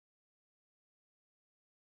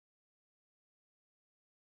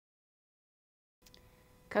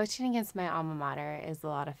Coaching against my alma mater is a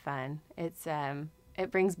lot of fun.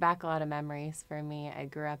 It brings back a lot of memories for me. I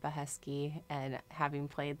grew up a Husky, and having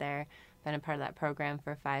played there, been a part of that program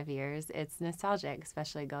for 5 years, it's nostalgic,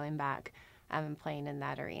 especially going back and playing in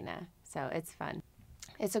that arena. So it's fun.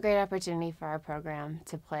 It's a great opportunity for our program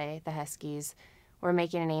to play the Huskies. We're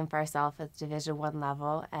making a name for ourselves at the Division I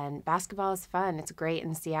level, and basketball is fun. It's great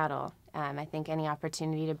in Seattle. I think any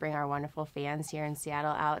opportunity to bring our wonderful fans here in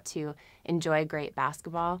Seattle out to enjoy great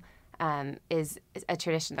basketball is a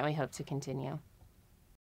tradition that we hope to continue.